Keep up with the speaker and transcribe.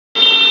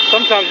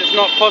sometimes it's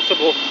not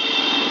possible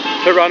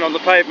to run on the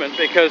pavement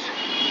because,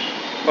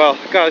 well,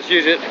 guys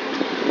use it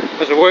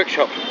as a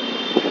workshop.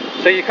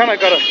 So you kind of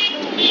got to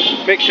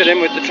mix it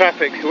in with the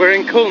traffic. We're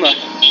in Khulna.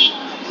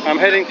 I'm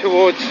heading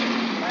towards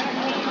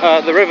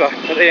the river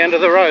at the end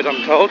of the road,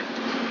 I'm told.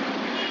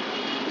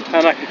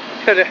 And I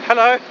tell you,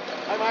 hello.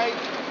 Hi mate.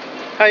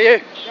 How are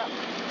you? Yeah.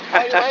 How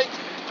are you mate?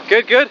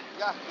 Good, good.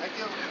 Yeah, thank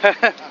you.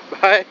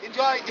 Bye.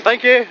 Enjoy.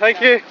 Thank you, thank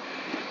you.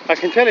 I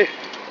can tell you,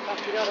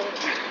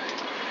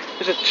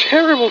 there's a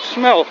terrible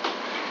smell.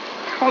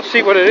 Can't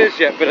see what it is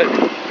yet, but it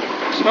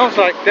smells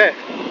like death.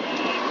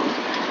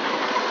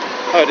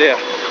 Oh dear.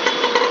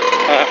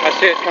 I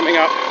see it coming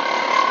up.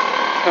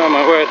 Oh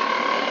my word.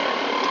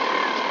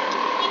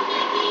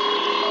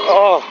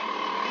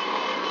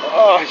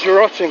 Oh, it's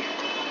rotting.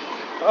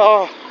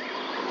 Oh,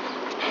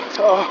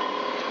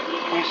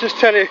 I just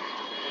tell you,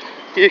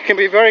 you can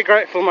be very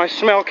grateful my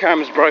smell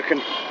cam is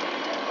broken.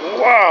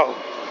 Wow.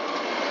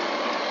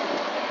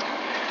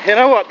 You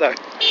know what though?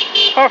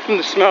 Apart from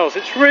the smells,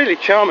 it's really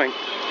charming.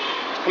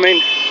 I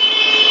mean,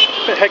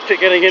 a bit hectic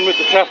getting in with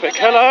the traffic.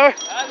 Hello?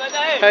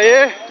 How are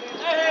you?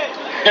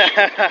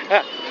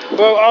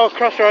 Well, oh,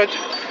 crossroads,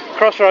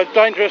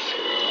 dangerous.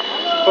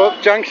 Oh,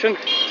 junction.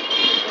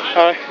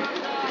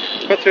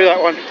 Got through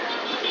that one.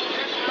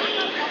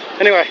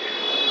 Anyway,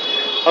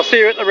 I'll see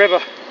you at the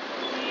river.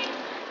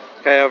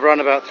 Okay, I've run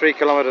about 3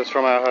 kilometers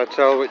from our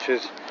hotel, which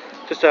is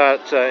just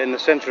out in the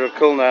centre of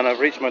Khulna, and I've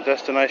reached my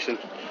destination.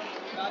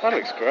 That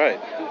looks great.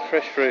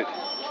 Fresh fruit.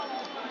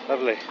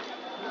 Lovely.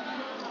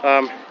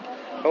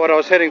 But what I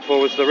was heading for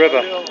was the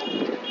river,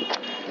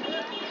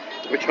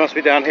 which must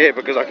be down here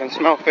because I can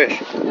smell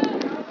fish.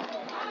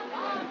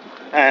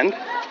 And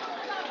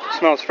it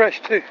smells fresh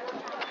too.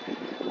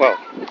 Well,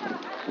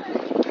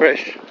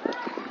 fresh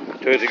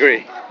to a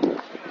degree.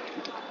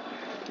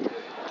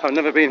 I've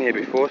never been here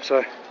before,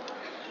 so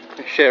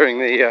you're sharing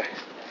the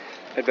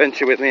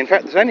adventure with me. In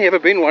fact, there's only ever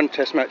been one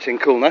test match in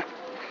Khulna.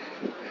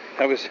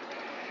 That was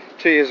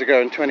 2 years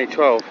ago in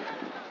 2012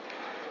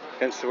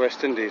 against the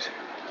West Indies.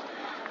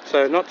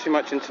 So not too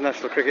much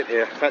international cricket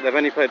here. In fact, they've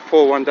only played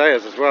 4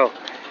 one-dayers as well.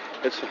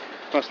 It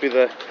must be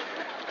the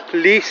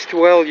least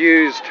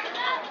well-used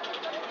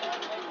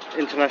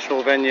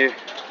international venue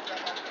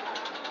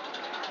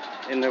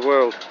in the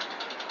world.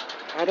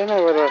 I don't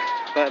know whether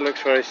that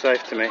looks very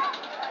safe to me.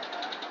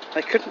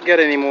 They couldn't get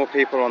any more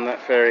people on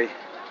that ferry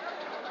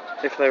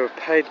if they were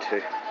paid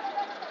to.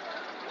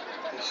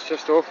 It's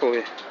just awful.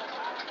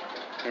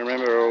 I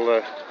remember all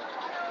the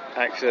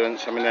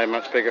accidents. I mean, they're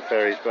much bigger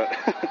ferries, but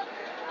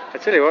I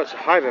tell you what, it's a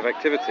hive of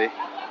activity.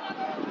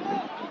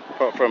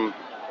 Apart from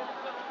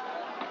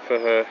for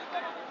her,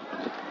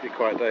 it'd be a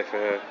quiet day for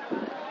her.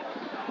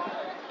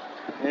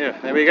 Yeah,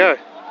 there we go.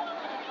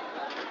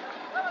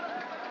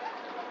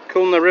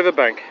 Khulna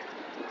riverbank.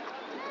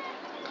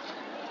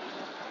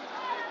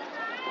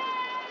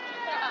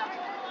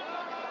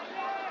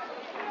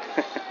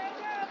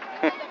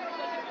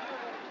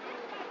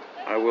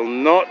 I will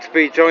not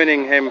be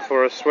joining him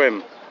for a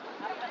swim.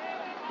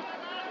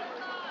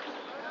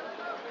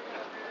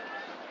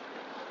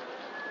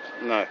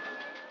 No.